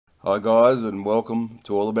Hi guys, and welcome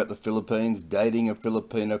to All About the Philippines, Dating a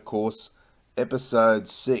Filipina course, episode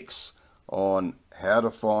 6 on how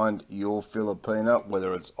to find your Filipina,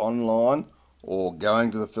 whether it's online or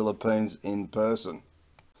going to the Philippines in person.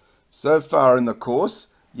 So far in the course,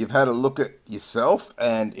 you've had a look at yourself,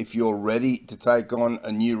 and if you're ready to take on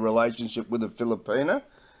a new relationship with a Filipina,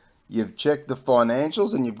 you've checked the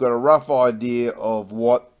financials and you've got a rough idea of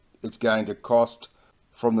what it's going to cost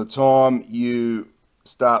from the time you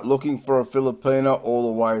start looking for a Filipina all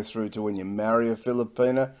the way through to when you marry a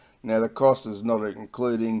Filipina. Now the cost is not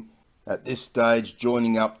including at this stage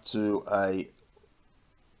joining up to a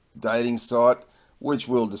dating site, which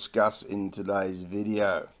we'll discuss in today's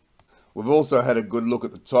video. We've also had a good look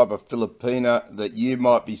at the type of Filipina that you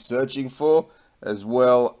might be searching for, as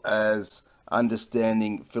well as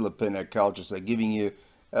understanding Filipino culture, so giving you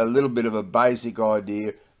a little bit of a basic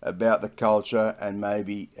idea about the culture and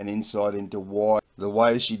maybe an insight into why the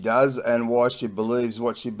way she does and why she believes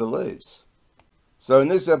what she believes. So in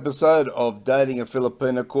this episode of Dating a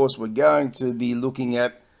Filipina course, we're going to be looking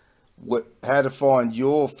at how to find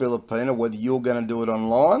your Filipina, whether you're going to do it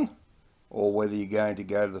online or whether you're going to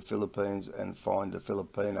go to the Philippines and find a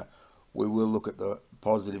Filipina. We will look at the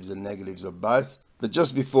positives and negatives of both. But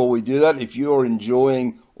just before we do that, if you're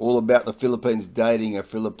enjoying All About the Philippines Dating a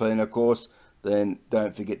Filipina course, then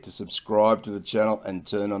don't forget to subscribe to the channel and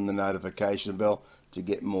turn on the notification bell to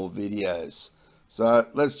get more videos. So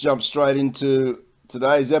let's jump straight into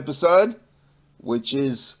today's episode, which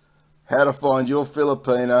is how to find your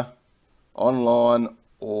Filipina online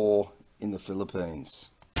or in the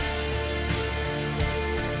Philippines.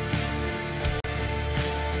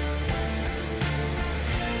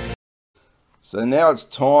 So now it's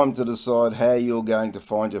time to decide how you're going to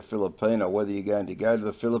find your Filipina, whether you're going to go to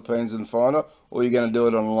the Philippines and find her or you're going to do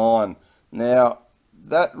it online. Now,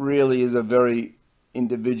 that really is a very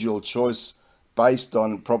individual choice based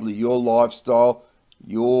on probably your lifestyle,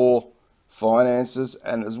 your finances,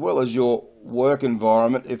 and as well as your work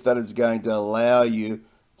environment, if that is going to allow you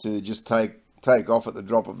to just take off at the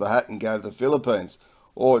drop of the hat and go to the Philippines,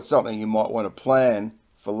 or it's something you might want to plan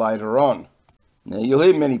for later on. Now, you'll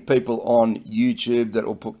hear many people on YouTube that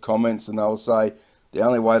will put comments and they'll say the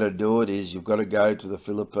only way to do it is you've got to go to the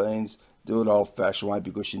Philippines, do it old-fashioned way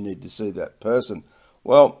because you need to see that person.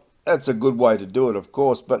 Well, that's a good way to do it, of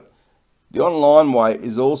course, but the online way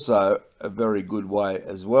is also a very good way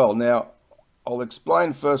as well. Now, I'll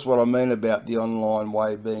explain first what I mean about the online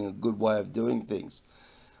way being a good way of doing things.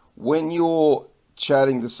 When you're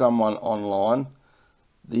chatting to someone online,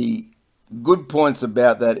 the good points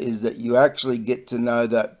about that is that you actually get to know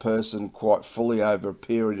that person quite fully over a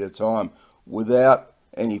period of time without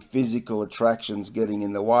any physical attractions getting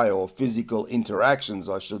in the way, or physical interactions,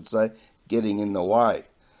 I should say, getting in the way.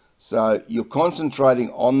 So you're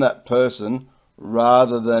concentrating on that person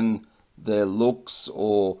rather than their looks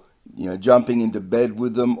or jumping into bed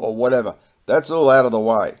with them or whatever. That's all out of the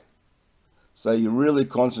way. So you're really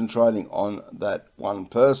concentrating on that one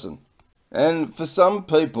person. And for some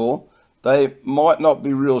people, they might not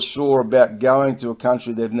be real sure about going to a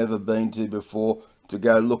country they've never been to before to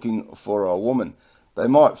go looking for a woman. They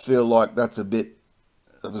might feel like that's a bit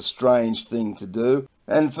of a strange thing to do.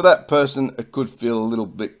 And for that person, it could feel a little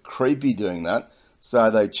bit creepy doing that.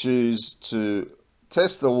 So they choose to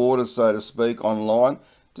test the water, so to speak, online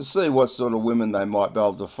to see what sort of women they might be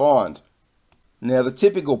able to find. Now, the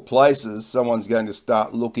typical places someone's going to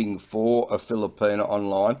start looking for a Filipina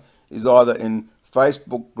online is either in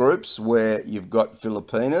Facebook groups where you've got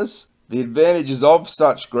Filipinas. The advantages of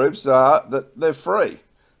such groups are that they're free.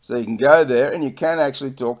 So you can go there and you can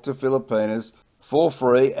actually talk to Filipinas for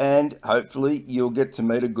free, and hopefully you'll get to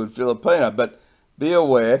meet a good Filipina. But be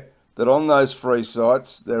aware that on those free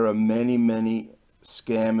sites, there are many, many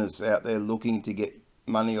scammers out there looking to get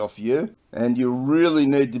money off you. And you really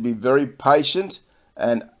need to be very patient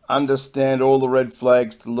and understand all the red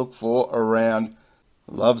flags to look for around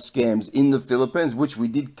love scams in the Philippines, which we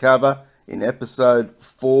did cover in episode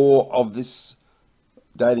 4 of this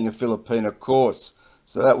Dating a Filipina course.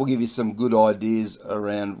 So that will give you some good ideas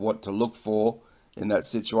around what to look for in that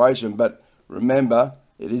situation. But remember,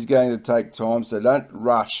 it is going to take time, so don't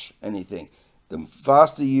rush anything. The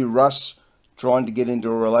faster you rush trying to get into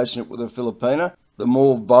a relationship with a Filipina, the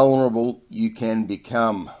more vulnerable you can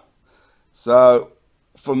become. So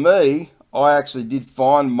for me, I actually did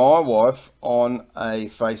find my wife on a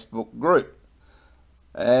Facebook group,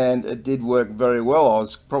 and it did work very well. I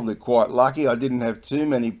was probably quite lucky. I didn't have too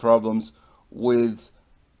many problems with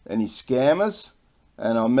any scammers,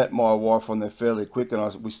 and I met my wife on there fairly quick,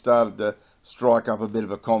 and we started to strike up a bit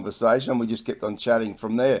of a conversation. We just kept on chatting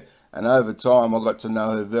from there. And over time, I got to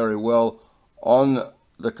know her very well on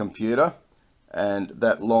the computer. And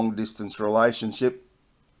that long distance relationship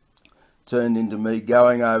turned into me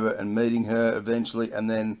going over and meeting her eventually, and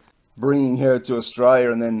then bringing her to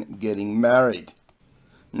Australia and then getting married.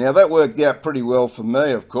 Now that worked out pretty well for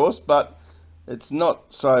me, of course, but it's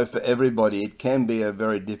not so for everybody. It can be a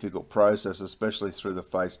very difficult process, especially through the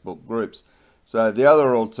Facebook groups. So the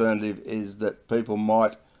other alternative is that people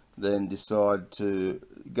might then decide to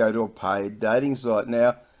go to a paid dating site.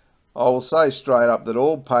 Now, I will say straight up that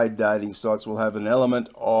all paid dating sites will have an element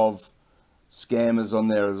of scammers on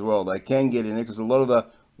there as well. They can get in there because a lot of the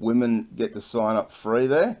women get to sign up free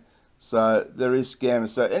there. So there is scammers.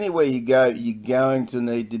 So anywhere you go, you're going to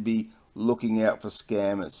need to be looking out for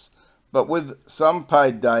scammers. But with some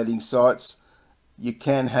paid dating sites, you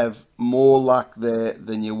can have more luck there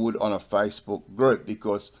than you would on a Facebook group,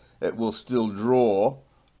 because it will still draw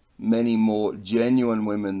many more genuine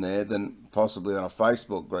women there than possibly on a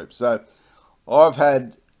Facebook group. So I've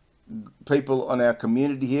had people on our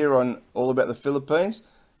community here on All About the Philippines,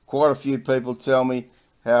 quite a few people tell me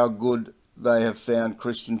how good they have found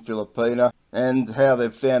Christian Filipina and how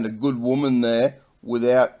they've found a good woman there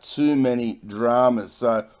without too many dramas,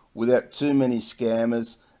 so without too many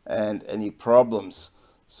scammers and any problems.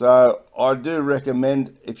 So I do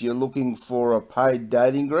recommend, if you're looking for a paid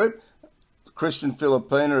dating group, Christian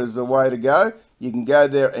Filipina is the way to go. You can go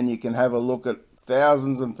there and you can have a look at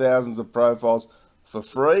thousands and thousands of profiles for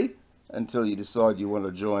free until you decide you want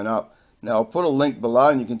to join up. Now I'll put a link below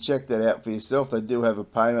and you can check that out for yourself. They do have a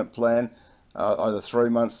payment plan, either 3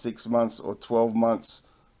 months, 6 months or 12 months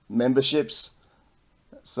memberships.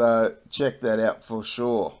 So check that out for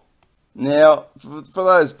sure. Now, for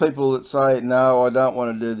those people that say, no, I don't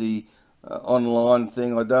want to do the online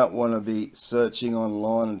thing, I don't want to be searching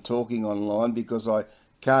online and talking online because I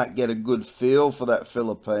can't get a good feel for that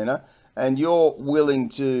Filipina, and you're willing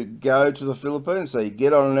to go to the Philippines, so you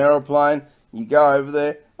get on an aeroplane, you go over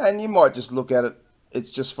there, and you might just look at it,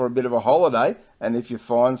 it's just for a bit of a holiday, and if you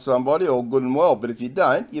find somebody, all good and well, but if you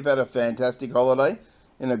don't, you've had a fantastic holiday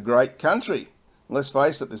in a great country. Let's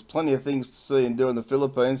face it, there's plenty of things to see and do in the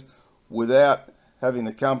Philippines without having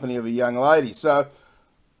the company of a young lady. So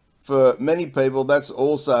for many people, that's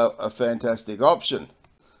also a fantastic option.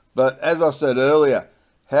 But as I said earlier,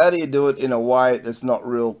 how do you do it in a way that's not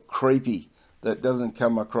real creepy, that doesn't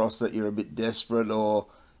come across that you're a bit desperate or,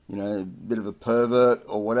 you know, a bit of a pervert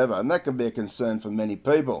or whatever? And that can be a concern for many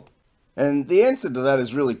people. And the answer to that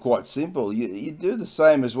is really quite simple. You do the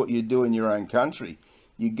same as what you do in your own country.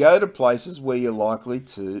 You go to places where you're likely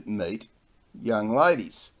to meet young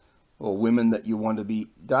ladies or women that you want to be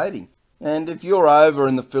dating. And if you're over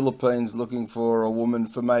in the Philippines looking for a woman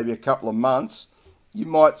for maybe a couple of months, you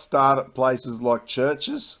might start at places like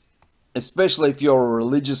churches, especially if you're a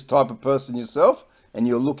religious type of person yourself and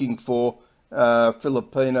you're looking for a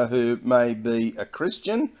Filipina who may be a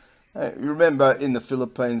Christian. Remember, in the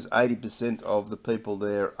Philippines, 80% of the people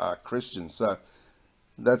there are Christians. So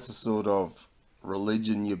that's the sort of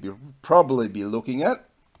religion you'll probably be looking at.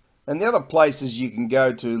 And the other places you can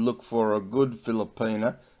go to look for a good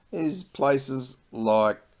Filipina is places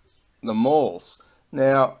like the malls.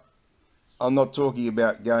 Now, I'm not talking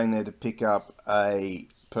about going there to pick up a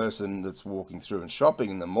person that's walking through and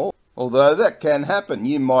shopping in the mall, although that can happen.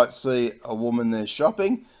 You might see a woman there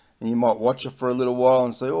shopping and you might watch her for a little while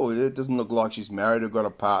and say, oh, it doesn't look like she's married or got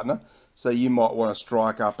a partner. So you might want to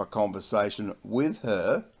strike up a conversation with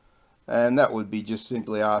her, and that would be just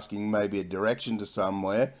simply asking maybe a direction to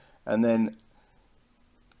somewhere and then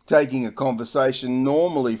taking a conversation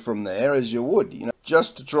normally from there, as you would, you know,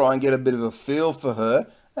 just to try and get a bit of a feel for her.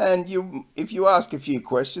 And if you ask a few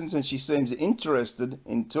questions and she seems interested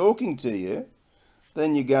in talking to you,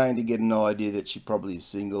 then you're going to get an idea that she probably is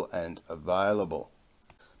single and available.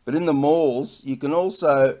 But in the malls, you can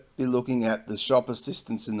also be looking at the shop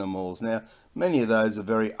assistants in the malls. Now, many of those are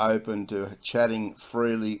very open to chatting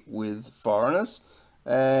freely with foreigners,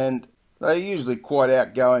 and they're usually quite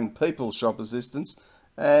outgoing people, shop assistants,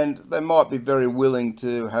 and they might be very willing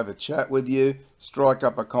to have a chat with you, strike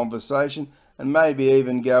up a conversation, and maybe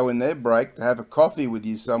even go in their break to have a coffee with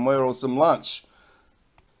you somewhere or some lunch.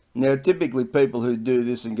 Now, typically people who do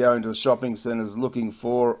this and go into the shopping centres looking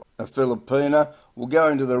for a Filipina will go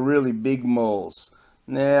into the really big malls.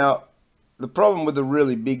 Now, the problem with the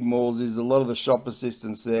really big malls is a lot of the shop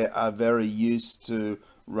assistants there are very used to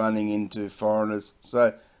running into foreigners.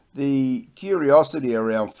 So the curiosity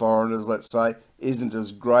around foreigners, let's say, isn't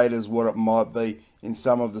as great as what it might be in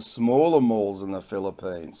some of the smaller malls in the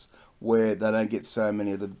Philippines, where they don't get so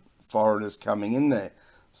many of the foreigners coming in there.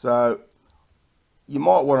 So you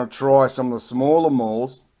might want to try some of the smaller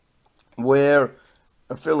malls where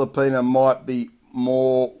a Filipina might be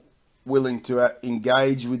more willing to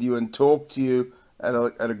engage with you and talk to you at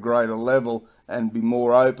a greater level and be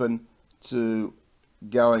more open to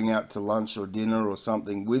going out to lunch or dinner or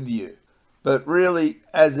something with you. But really,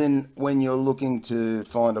 as in when you're looking to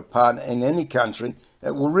find a partner in any country,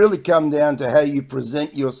 it will really come down to how you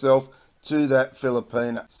present yourself to that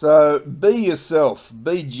Filipina. So be yourself,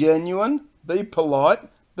 be genuine, be polite,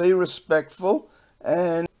 be respectful,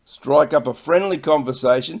 and strike up a friendly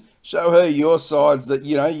conversation. Show her your sides, that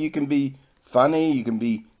you can be funny, you can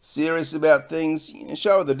be serious about things.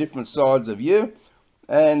 Show her the different sides of you,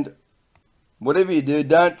 and whatever you do,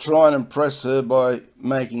 don't try and impress her by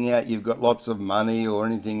making out you've got lots of money or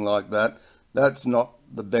anything like that. That's not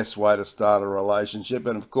the best way to start a relationship.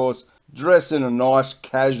 And of course, dress in a nice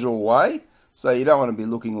casual way. So you don't want to be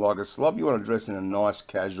looking like a slob. You want to dress in a nice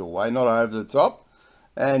casual way, not over the top.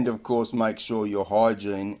 And of course, make sure your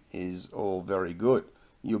hygiene is all very good.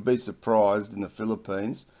 You'll be surprised in the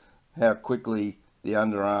Philippines how quickly the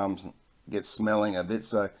underarms get smelling a bit.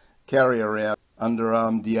 So carry around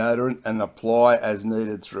underarm deodorant and apply as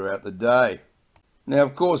needed throughout the day. Now,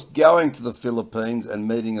 of course, going to the Philippines and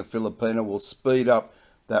meeting a Filipina will speed up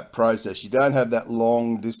that process. You don't have that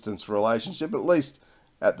long distance relationship, at least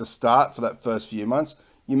at the start for that first few months.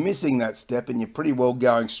 You're missing that step and you're pretty well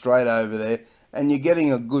going straight over there, and you're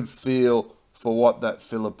getting a good feel for what that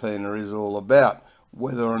Filipina is all about.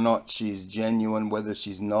 Whether or not she's genuine, whether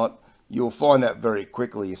she's not, you'll find out very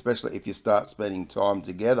quickly, especially if you start spending time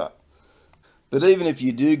together. But even if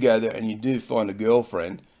you do go there and you do find a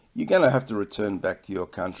girlfriend, you're going to have to return back to your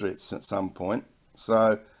country at some point.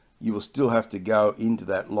 So you will still have to go into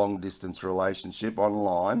that long distance relationship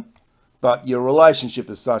online. But your relationship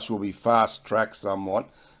as such will be fast tracked somewhat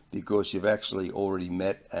because you've actually already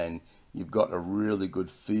met and you've got a really good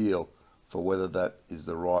feel for whether that is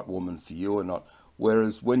the right woman for you or not.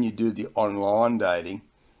 Whereas when you do the online dating,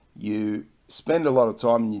 you spend a lot of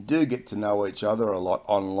time and you do get to know each other a lot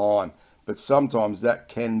online. But sometimes that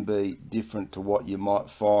can be different to what you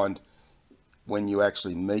might find when you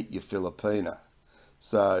actually meet your Filipina.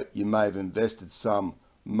 So you may have invested some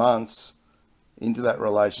months into that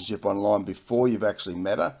relationship online before you've actually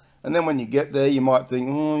met her. And then when you get there, you might think,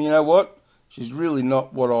 you know what? She's really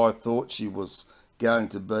not what I thought she was going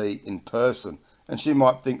to be in person. And she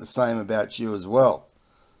might think the same about you as well.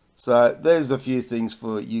 So there's a few things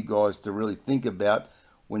for you guys to really think about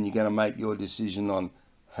when you're going to make your decision on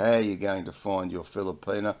how you're going to find your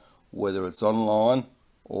Filipina, whether it's online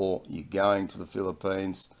or you're going to the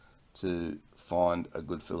Philippines to find a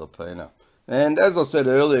good Filipina. And as I said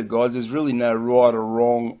earlier, guys, there's really no right or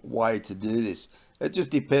wrong way to do this. It just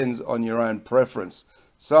depends on your own preference.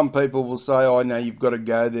 Some people will say, oh, no, you've got to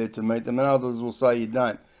go there to meet them, and others will say you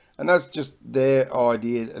don't. And that's just their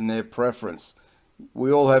idea and their preference.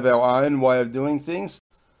 We all have our own way of doing things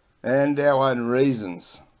and our own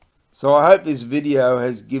reasons. So I hope this video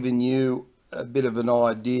has given you a bit of an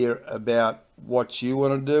idea about what you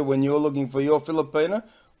want to do when you're looking for your Filipina,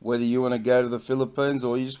 whether you want to go to the Philippines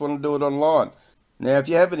or you just want to do it online. Now, if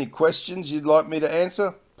you have any questions you'd like me to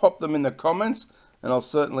answer, pop them in the comments and I'll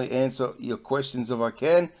certainly answer your questions if I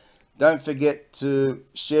can. Don't forget to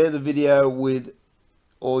share the video with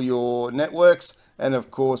all your networks, and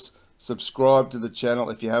of course subscribe to the channel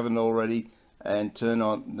if you haven't already, and turn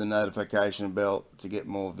on the notification bell to get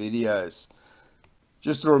more videos.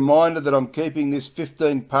 Just a reminder that I'm keeping this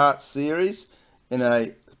 15-part series in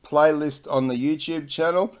a playlist on the YouTube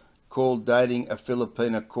channel called Dating a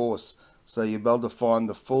Filipina Course. So you'll be able to find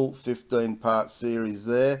the full 15-part series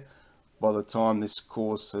there by the time this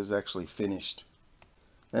course has actually finished.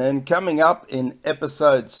 And coming up in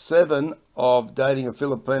episode 7 of Dating a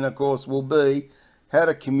Filipina Course will be how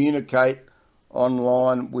to communicate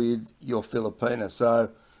online with your Filipina.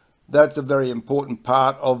 So that's a very important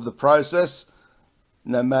part of the process.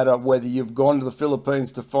 No matter whether you've gone to the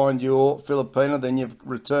Philippines to find your Filipina, then you've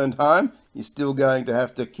returned home, you're still going to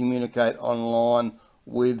have to communicate online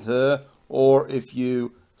with her. Or if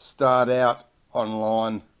you start out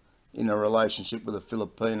online in a relationship with a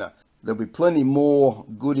Filipina, there'll be plenty more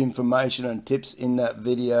good information and tips in that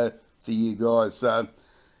video for you guys. So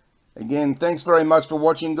again, thanks very much for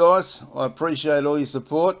watching, guys. I appreciate all your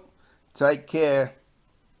support. Take care.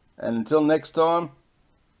 And until next time,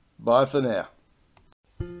 bye for now.